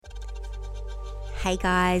Hey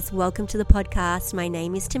guys, welcome to the podcast. My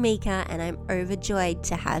name is Tameka and I'm overjoyed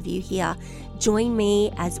to have you here. Join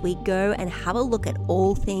me as we go and have a look at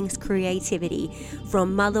all things creativity,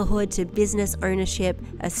 from motherhood to business ownership,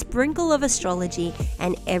 a sprinkle of astrology,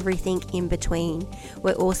 and everything in between.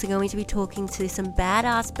 We're also going to be talking to some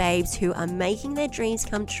badass babes who are making their dreams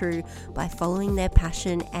come true by following their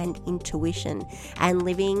passion and intuition and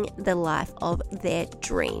living the life of their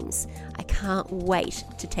dreams. I can't wait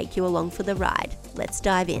to take you along for the ride. Let's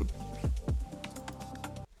dive in.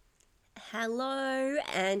 Hello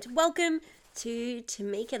and welcome to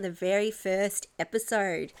Tameka, the very first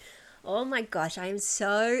episode. Oh my gosh, I am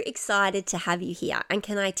so excited to have you here. And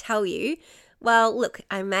can I tell you, well, look,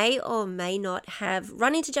 I may or may not have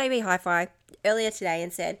run into JB Hi-Fi earlier today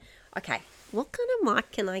and said, okay, what kind of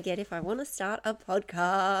mic can I get if I want to start a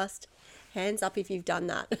podcast? Hands up if you've done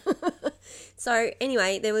that. So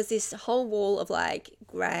anyway, there was this whole wall of like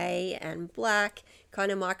grey and black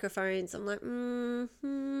kind of microphones. I'm like,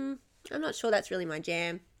 I'm not sure that's really my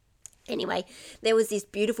jam. Anyway, there was this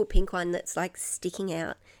beautiful pink one that's like sticking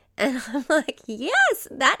out. And I'm like, yes,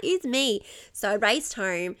 that is me. So I raced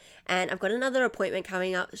home and I've got another appointment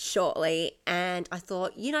coming up shortly. And I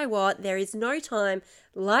thought, you know what? There is no time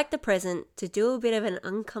like the present to do a bit of an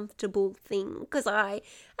uncomfortable thing, because I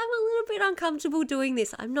am a little bit uncomfortable doing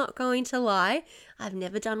this. I'm not going to lie. I've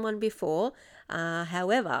never done one before.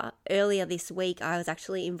 However, earlier this week, I was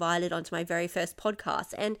actually invited onto my very first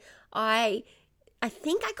podcast. And I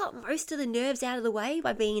think I got most of the nerves out of the way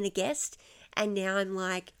by being a guest. And now I'm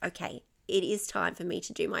like, okay, it is time for me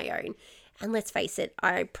to do my own. And let's face it,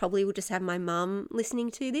 I probably will just have my mum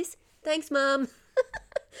listening to this. Thanks, Mum.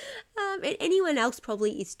 And anyone else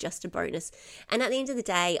probably is just a bonus. And at the end of the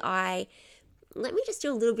day, let me just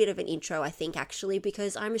do a little bit of an intro, I think, actually,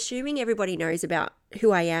 because I'm assuming everybody knows about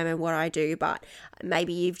who I am and what I do, but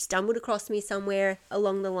maybe you've stumbled across me somewhere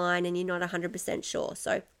along the line and you're not 100% sure.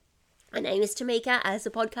 So my name is Tameka, as the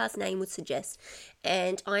podcast name would suggest,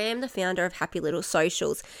 and I am the founder of Happy Little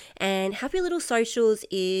Socials. And Happy Little Socials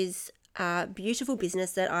is a beautiful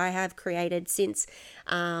business that I have created since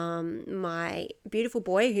my beautiful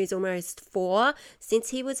boy, who's almost 4, since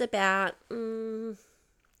he was about,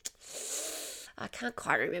 I can't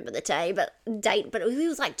quite remember the date, but he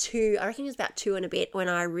was like 2. I reckon he was about 2 and a bit when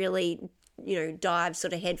I really dive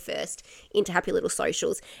sort of headfirst into Happy Little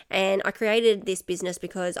Socials. And I created this business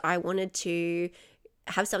because I wanted to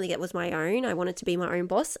have something that was my own. I wanted to be my own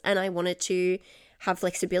boss, and I wanted to have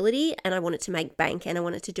flexibility, and I wanted to make bank, and I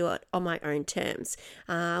wanted to do it on my own terms,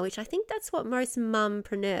 which I think that's what most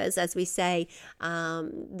mumpreneurs, as we say,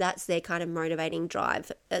 that's their kind of motivating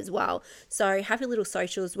drive as well. So Happy Little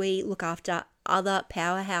Socials, we look after other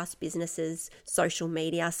powerhouse businesses' social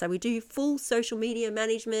media. So we do full social media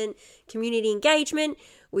management, community engagement.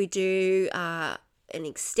 We do an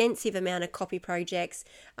extensive amount of copy projects,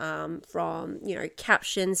 from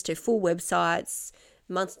captions to full websites,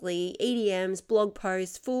 monthly EDMs, blog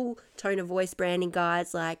posts, full tone of voice branding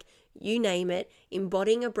guides, like you name it.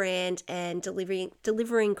 Embodying a brand and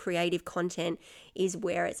delivering creative content is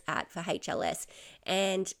where it's at for HLS.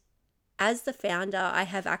 And as the founder, I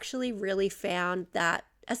have actually really found that,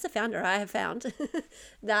 that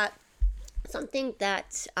something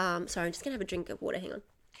that, sorry, I'm just going to have a drink of water, hang on.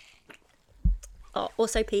 Oh,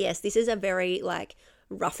 also PS, this is a very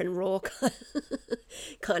rough and raw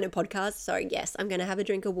kind of podcast. So yes, I'm going to have a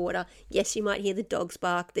drink of water. Yes, you might hear the dogs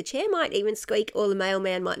bark. The chair might even squeak, or the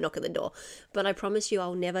mailman might knock at the door. But I promise you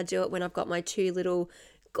I'll never do it when I've got my 2 little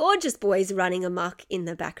gorgeous boys running amok in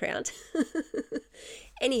the background.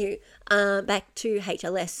 Anywho, back to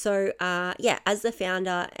HLS. So as the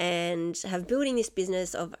founder and have building this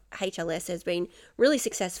business of HLS has been really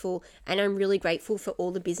successful, and I'm really grateful for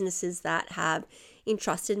all the businesses that have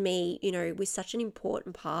entrusted me, with such an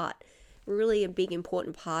important part, really a big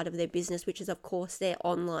important part of their business, which is of course their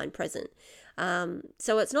online presence.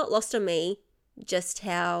 So it's not lost on me just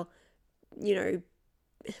how,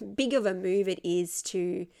 big of a move it is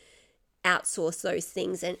to outsource those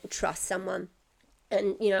things and trust someone.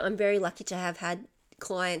 And, I'm very lucky to have had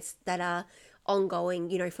clients that are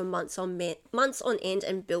ongoing, for months on end,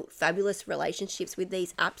 and built fabulous relationships with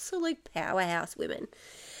these absolute powerhouse women.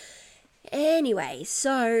 Anyway,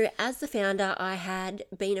 so as the founder, I had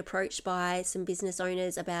been approached by some business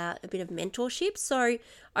owners about a bit of mentorship. So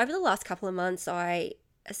over the last couple of months, I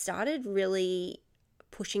started really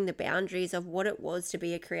pushing the boundaries of what it was to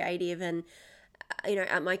be a creative. And,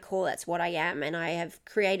 at my core, that's what I am. And I have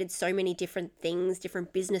created so many different things,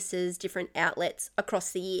 different businesses, different outlets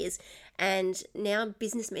across the years. And now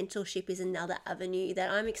business mentorship is another avenue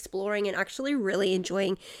that I'm exploring and actually really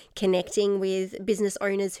enjoying connecting with business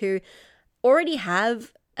owners who already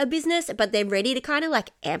have a business, but they're ready to kind of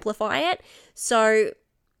like amplify it. So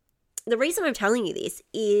the reason I'm telling you this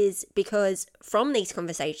is because from these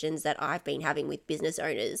conversations that I've been having with business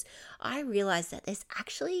owners, I realized that there's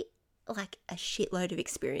actually like a shitload of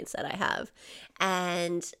experience that I have,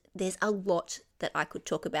 and there's a lot that I could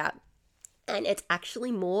talk about, and it's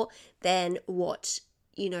actually more than what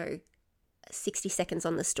 60 seconds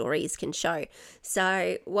on the stories can show.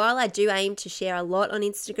 So while I do aim to share a lot on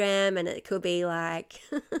Instagram, and it could be like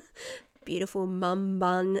beautiful mum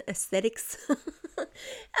bun aesthetics,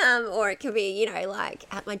 or it could be like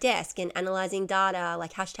at my desk and analyzing data,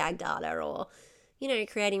 like hashtag data, or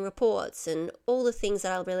creating reports and all the things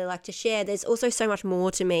that I really like to share, there's also so much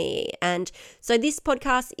more to me. And so this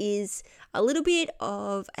podcast is a little bit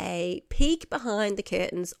of a peek behind the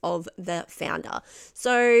curtains of the founder.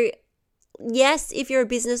 So yes, if you're a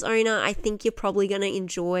business owner, I think you're probably going to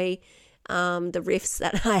enjoy the riffs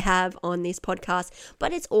that I have on this podcast,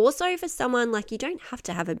 but it's also for someone like, you don't have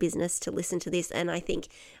to have a business to listen to this. And I think,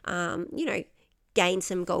 gain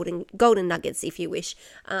some golden nuggets, if you wish,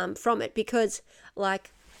 from it, because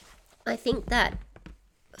like, I think that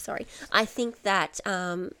there's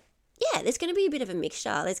going to be a bit of a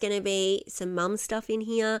mixture. There's going to be some mum stuff in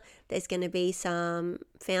here. There's going to be some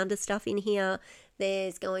founder stuff in here.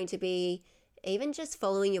 There's going to be even just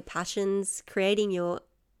following your passions, creating your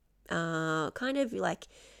kind of like,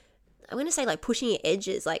 I want to say like pushing your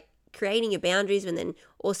edges, like creating your boundaries, and then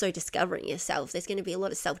also discovering yourself. There's going to be a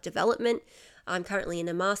lot of self-development. I'm currently in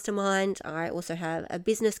a mastermind. I also have a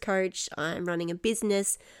business coach. I'm running a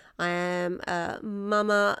business. I am a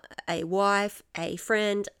mama, a wife, a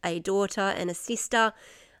friend, a daughter, and a sister.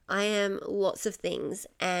 I am lots of things,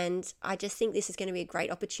 and I just think this is going to be a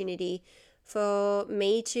great opportunity for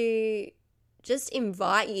me to just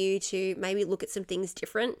invite you to maybe look at some things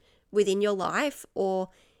different within your life, or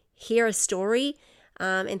hear a story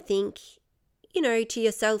and think, to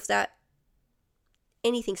yourself that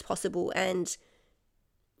anything's possible, and,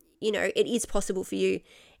 it is possible for you.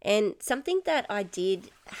 And something that I did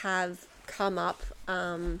have come up,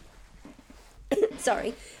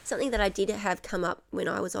 something that I did have come up when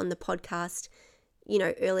I was on the podcast,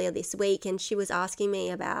 earlier this week, and she was asking me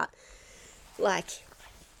about like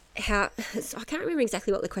how, so I can't remember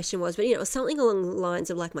exactly what the question was, but it was something along the lines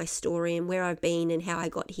of like my story and where I've been and how I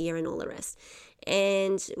got here and all the rest.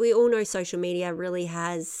 And we all know social media really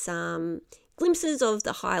has some glimpses of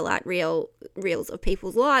the highlight reels of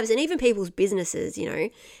people's lives and even people's businesses,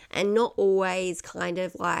 and not always kind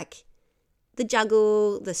of like the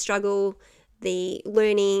juggle, the struggle, the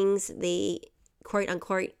learnings, the quote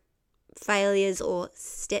unquote failures or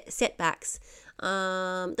setbacks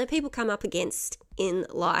that people come up against in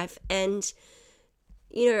life. And,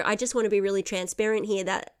 I just want to be really transparent here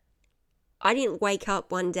that I didn't wake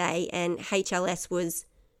up one day and HLS was,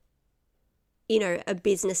 a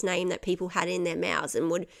business name that people had in their mouths and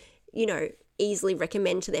would, easily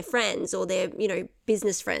recommend to their friends or their,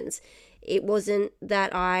 business friends. It wasn't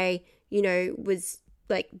that I, was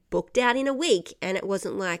like booked out in a week, and it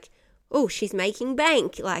wasn't like, oh, she's making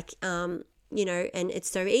bank, like, and it's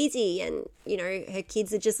so easy, and, her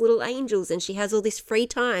kids are just little angels and she has all this free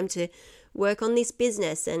time to work on this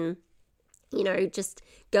business and, just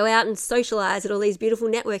go out and socialize at all these beautiful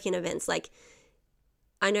networking events. Like,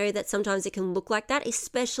 I know that sometimes it can look like that,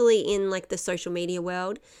 especially in like the social media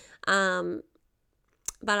world. But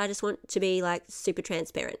I just want to be like super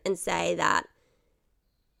transparent and say that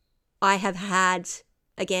I have had,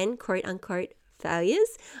 again, quote unquote,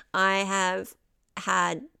 failures. I have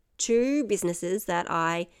had 2 businesses that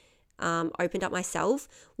I opened up myself.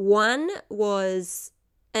 One was,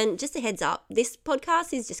 and just a heads up, this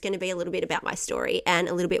podcast is just going to be a little bit about my story and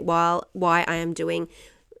a little bit why I am doing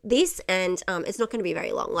this, and it's not going to be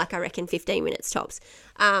very long, like I reckon 15 minutes tops.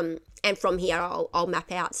 And from here, I'll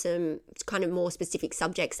map out some kind of more specific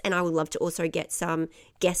subjects, and I would love to also get some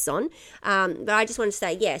guests on. But I just want to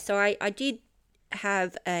say, so I did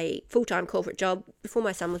have a full-time corporate job before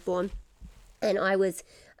my son was born, and I was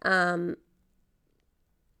an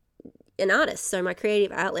artist. So my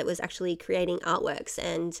creative outlet was actually creating artworks,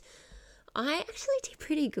 and I actually did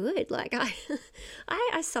pretty good. Like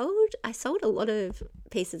I sold a lot of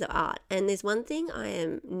pieces of art, and there's one thing I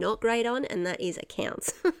am not great on, and that is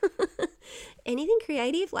accounts. Anything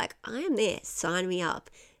creative, like I am there. Sign me up.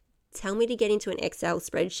 Tell me to get into an Excel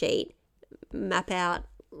spreadsheet, map out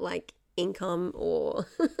like income or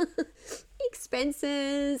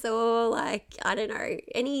expenses or like, I don't know,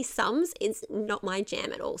 any sums. It's not my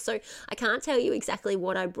jam at all. So I can't tell you exactly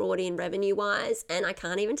what I brought in revenue wise, and I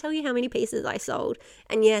can't even tell you how many pieces I sold.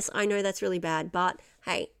 And yes, I know that's really bad, but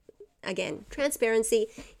hey, again, transparency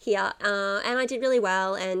here. And I did really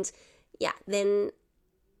well. And yeah, then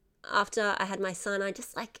after I had my son, I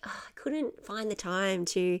just I couldn't find the time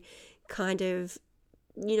to kind of,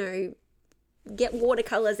 get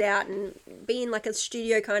watercolors out and be in like a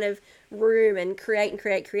studio kind of room and create,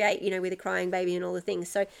 with a crying baby and all the things.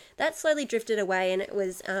 So that slowly drifted away, and it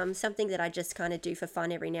was something that I just kind of do for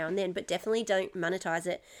fun every now and then, but definitely don't monetize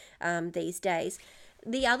it these days.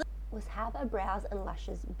 The other was have a brows and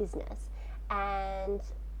lashes business, and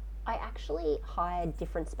I actually hired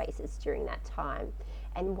different spaces during that time.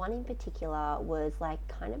 And one in particular was like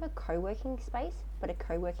kind of a co-working space, but a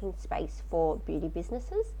co-working space for beauty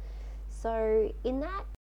businesses. So in that,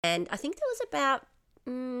 and I think there was about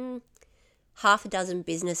half a dozen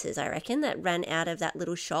businesses, I reckon, that ran out of that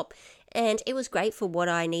little shop. And it was great for what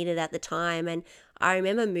I needed at the time. And I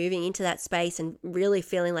remember moving into that space and really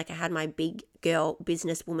feeling like I had my big girl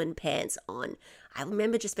businesswoman pants on. I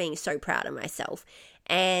remember just being so proud of myself.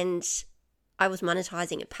 And I was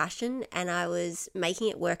monetizing a passion, and I was making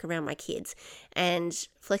it work around my kids. And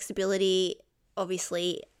flexibility,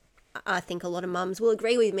 obviously, I think a lot of mums will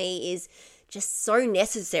agree with me, is just so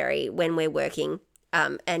necessary when we're working,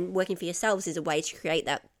 and working for yourselves is a way to create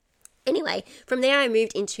that. Anyway, from there I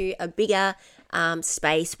moved into a bigger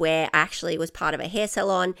space where I actually was part of a hair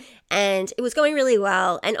salon, and it was going really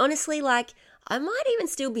well. And honestly, I might even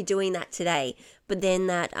still be doing that today, but then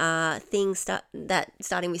that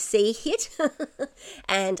starting with C hit,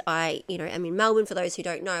 and I'm in Melbourne, for those who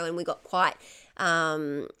don't know, and we got quite,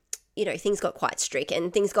 things got quite strict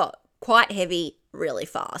and things got quite heavy really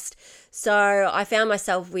fast. So I found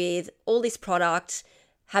myself with all this product,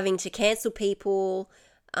 having to cancel people,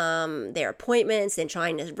 their appointments, then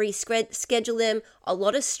trying to reschedule them, a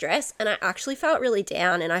lot of stress, and I actually felt really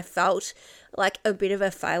down, and I felt like a bit of a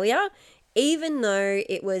failure, even though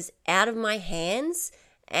it was out of my hands,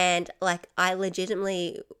 and I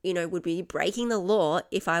legitimately, would be breaking the law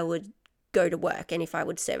if I would go to work and if I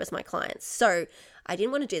would service my clients. So I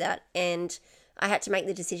didn't want to do that, and I had to make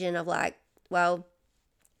the decision of well,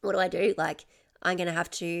 what do I do? I'm going to have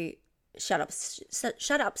to shut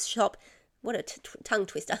up shop. What a tongue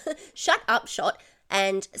twister. Shut up shop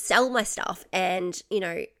and sell my stuff and,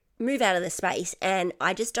 move out of the space. And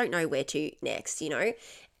I just don't know where to next,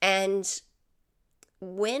 And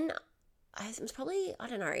when I was probably,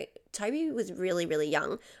 Toby was really, really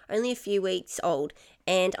young, only a few weeks old.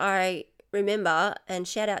 And I remember, and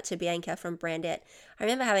shout out to Bianca from Brandette, I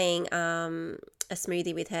remember having a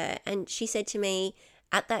smoothie with her, and she said to me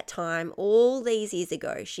at that time, all these years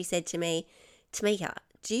ago, she said to me, Tameka,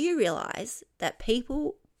 do you realize that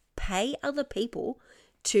people pay other people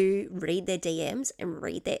to read their DMs and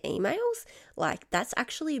read their emails? That's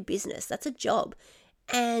actually a business. That's a job.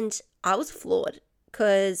 And I was floored,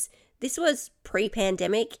 because this was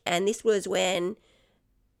pre-pandemic, and this was when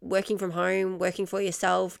working from home, working for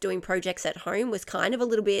yourself, doing projects at home was kind of a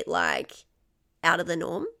little bit out of the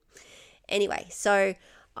norm. Anyway, so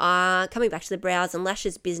coming back to the brows and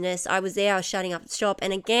lashes business, I was shutting up shop.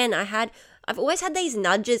 And again, I've always had these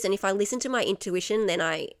nudges, and if I listen to my intuition, then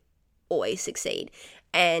I always succeed.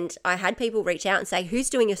 And I had people reach out and say, who's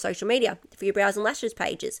doing your social media for your brows and lashes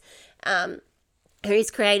pages? Who's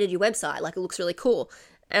created your website? It looks really cool.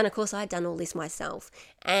 And of course, I had done all this myself.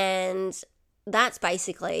 And that's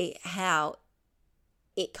basically how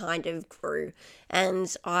it kind of grew.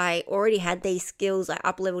 And I already had these skills. I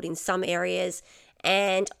up-leveled in some areas,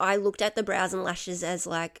 and I looked at the brows and lashes as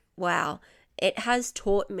wow, it has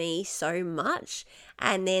taught me so much.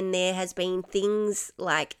 And then there has been things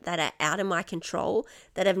that are out of my control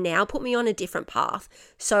that have now put me on a different path.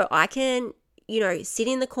 So I can, sit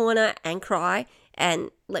in the corner and cry.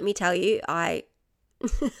 And let me tell you, I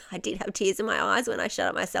did have tears in my eyes when I shut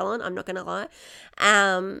up my salon. I'm not going to lie.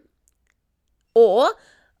 Or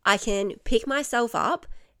I can pick myself up,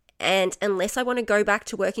 and unless I want to go back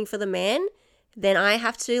to working for the man, then I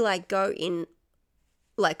have to go in,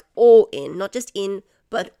 all in, not just in,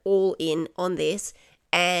 but all in on this,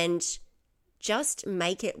 and just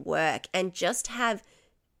make it work, and just have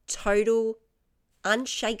total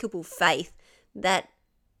unshakable faith that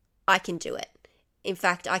I can do it. In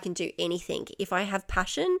fact, I can do anything. If I have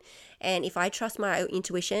passion and if I trust my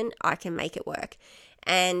intuition, I can make it work.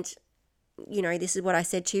 And, this is what I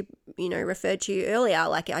said to, referred to you earlier.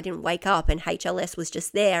 I didn't wake up and HLS was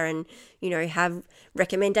just there and, have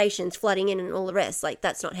recommendations flooding in and all the rest.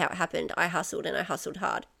 That's not how it happened. I hustled, and I hustled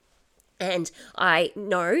hard. And I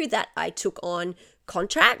know that I took on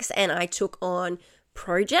contracts and I took on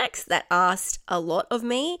projects that asked a lot of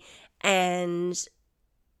me, and,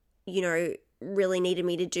 really needed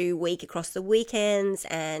me to do across the weekends.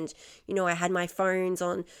 And, I had my phones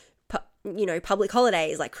on public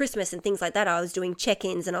holidays like Christmas and things like that. I was doing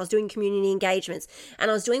check-ins and I was doing community engagements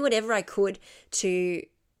and I was doing whatever I could to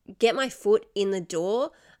get my foot in the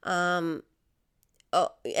door and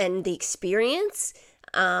the experience.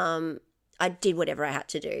 I did whatever I had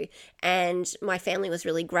to do, and my family was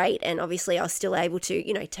really great. And obviously I was still able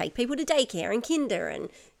to, take people to daycare and kinder and,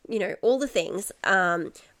 all the things.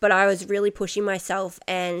 But I was really pushing myself,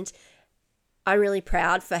 and I'm really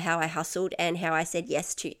proud for how I hustled and how I said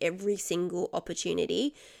yes to every single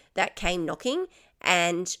opportunity that came knocking,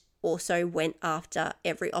 and also went after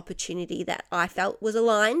every opportunity that I felt was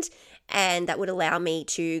aligned and that would allow me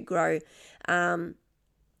to grow.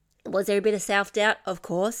 Was there a bit of self-doubt? Of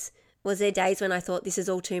course. Was there days when I thought this is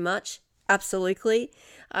all too much? Absolutely.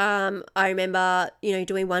 I remember,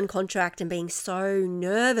 doing one contract and being so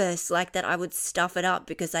nervous, like that I would stuff it up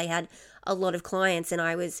because they had a lot of clients and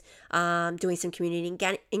I was doing some community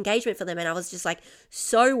engagement for them. And I was just like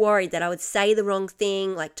so worried that I would say the wrong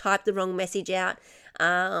thing, like type the wrong message out.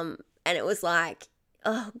 And it was like,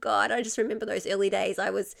 oh God, I just remember those early days. I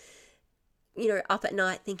was, up at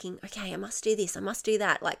night thinking, okay, I must do this, I must do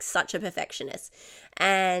that, like such a perfectionist.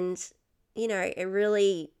 And, it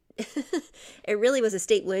really, it really was a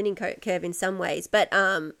steep learning curve in some ways, but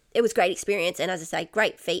it was great experience. And as I say,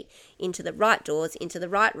 great feet into the right doors, into the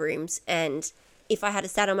right rooms. And if I had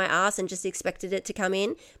sat on my ass and just expected it to come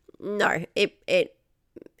in, no, it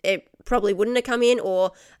probably wouldn't have come in,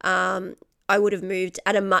 or I would have moved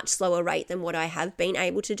at a much slower rate than what I have been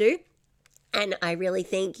able to do. And I really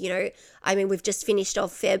think, we've just finished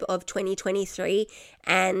off Feb of 2023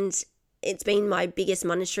 and it's been my biggest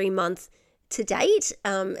monetary month to date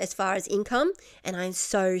as far as income. And I'm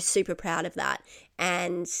so super proud of that.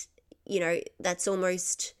 And, that's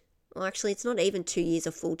almost, well, actually, it's not even 2 years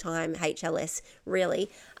of full-time HLS, really.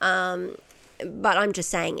 But I'm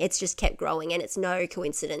just saying it's just kept growing, and it's no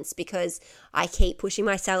coincidence because I keep pushing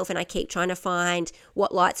myself and I keep trying to find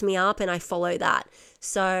what lights me up and I follow that.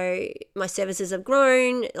 So my services have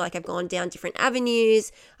grown, like I've gone down different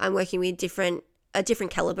avenues. I'm working with a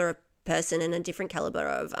different caliber of person and a different caliber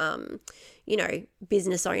of,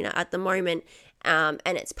 business owner at the moment. And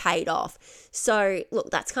it's paid off. So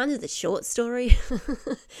look, that's kind of the short story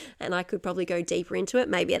and I could probably go deeper into it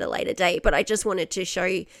maybe at a later date, but I just wanted to show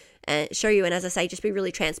you, and as I say, just be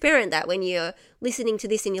really transparent that when you're listening to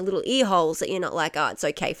this in your little ear holes that you're not like, oh, it's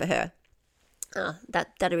okay for her.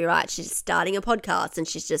 That'll be right. She's starting a podcast and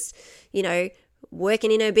she's just,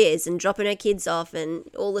 working in her biz and dropping her kids off and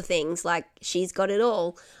all the things, like she's got it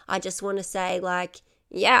all. I just want to say, like,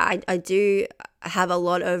 yeah, I do have a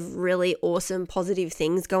lot of really awesome positive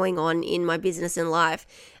things going on in my business and life,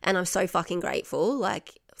 and I'm so fucking grateful,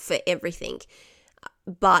 like, for everything.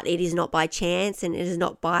 But it is not by chance and it is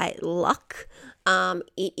not by luck.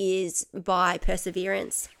 It is by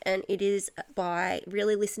perseverance, and it is by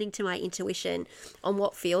really listening to my intuition on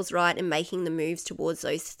what feels right and making the moves towards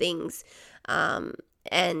those things.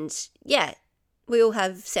 And yeah, we all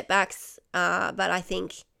have setbacks, but I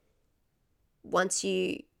think once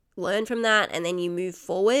you learn from that and then you move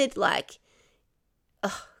forward, like,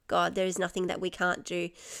 oh God, there is nothing that we can't do.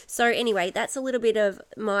 So anyway, that's a little bit of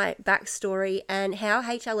my backstory and how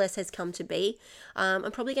HLS has come to be.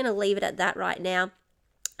 I'm probably going to leave it at that right now.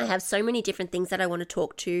 I have so many different things that I want to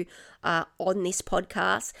talk to on this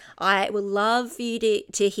podcast. I would love for you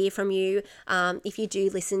to hear from you. If you do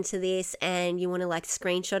listen to this and you want to like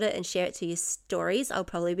screenshot it and share it to your stories, I'll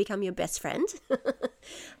probably become your best friend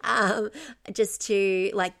just to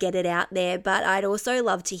like get it out there. But I'd also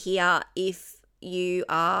love to hear if you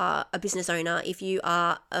are a business owner, if you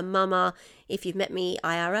are a mama, if you've met me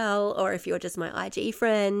IRL, or if you're just my IG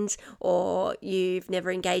friend, or you've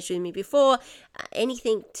never engaged with me before. Any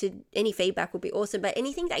feedback would be awesome, but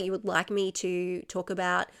anything that you would like me to talk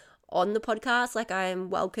about on the podcast, like I am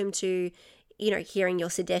welcome to, hearing your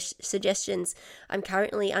suggestions. I'm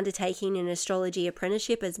currently undertaking an astrology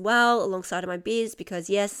apprenticeship as well alongside of my biz because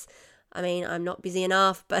yes, I'm not busy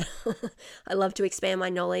enough, but I love to expand my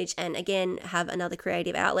knowledge and, again, have another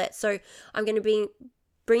creative outlet. So I'm going to be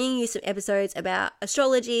bringing you some episodes about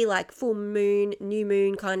astrology, like full moon, new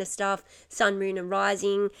moon kind of stuff, sun, moon, and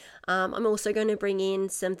rising. I'm also going to bring in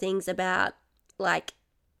some things about, like,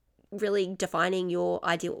 really defining your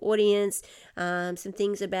ideal audience, some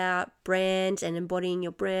things about brand and embodying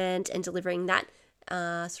your brand and delivering that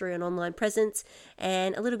through an online presence,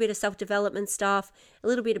 and a little bit of self-development stuff, a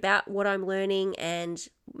little bit about what I'm learning, and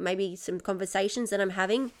maybe some conversations that I'm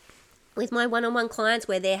having with my one-on-one clients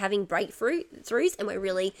where they're having breakthroughs and we're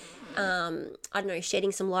really,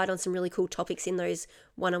 shedding some light on some really cool topics in those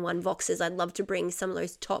one-on-one voxes. I'd love to bring some of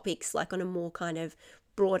those topics like on a more kind of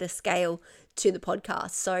broader scale to the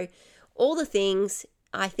podcast. So all the things.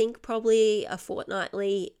 I think probably a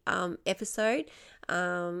fortnightly episode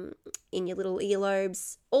in your little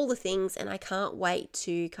earlobes, all the things, and I can't wait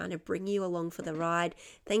to kind of bring you along for the ride.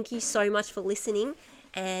 Thank you so much for listening,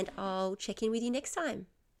 and I'll check in with you next time.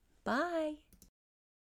 Bye.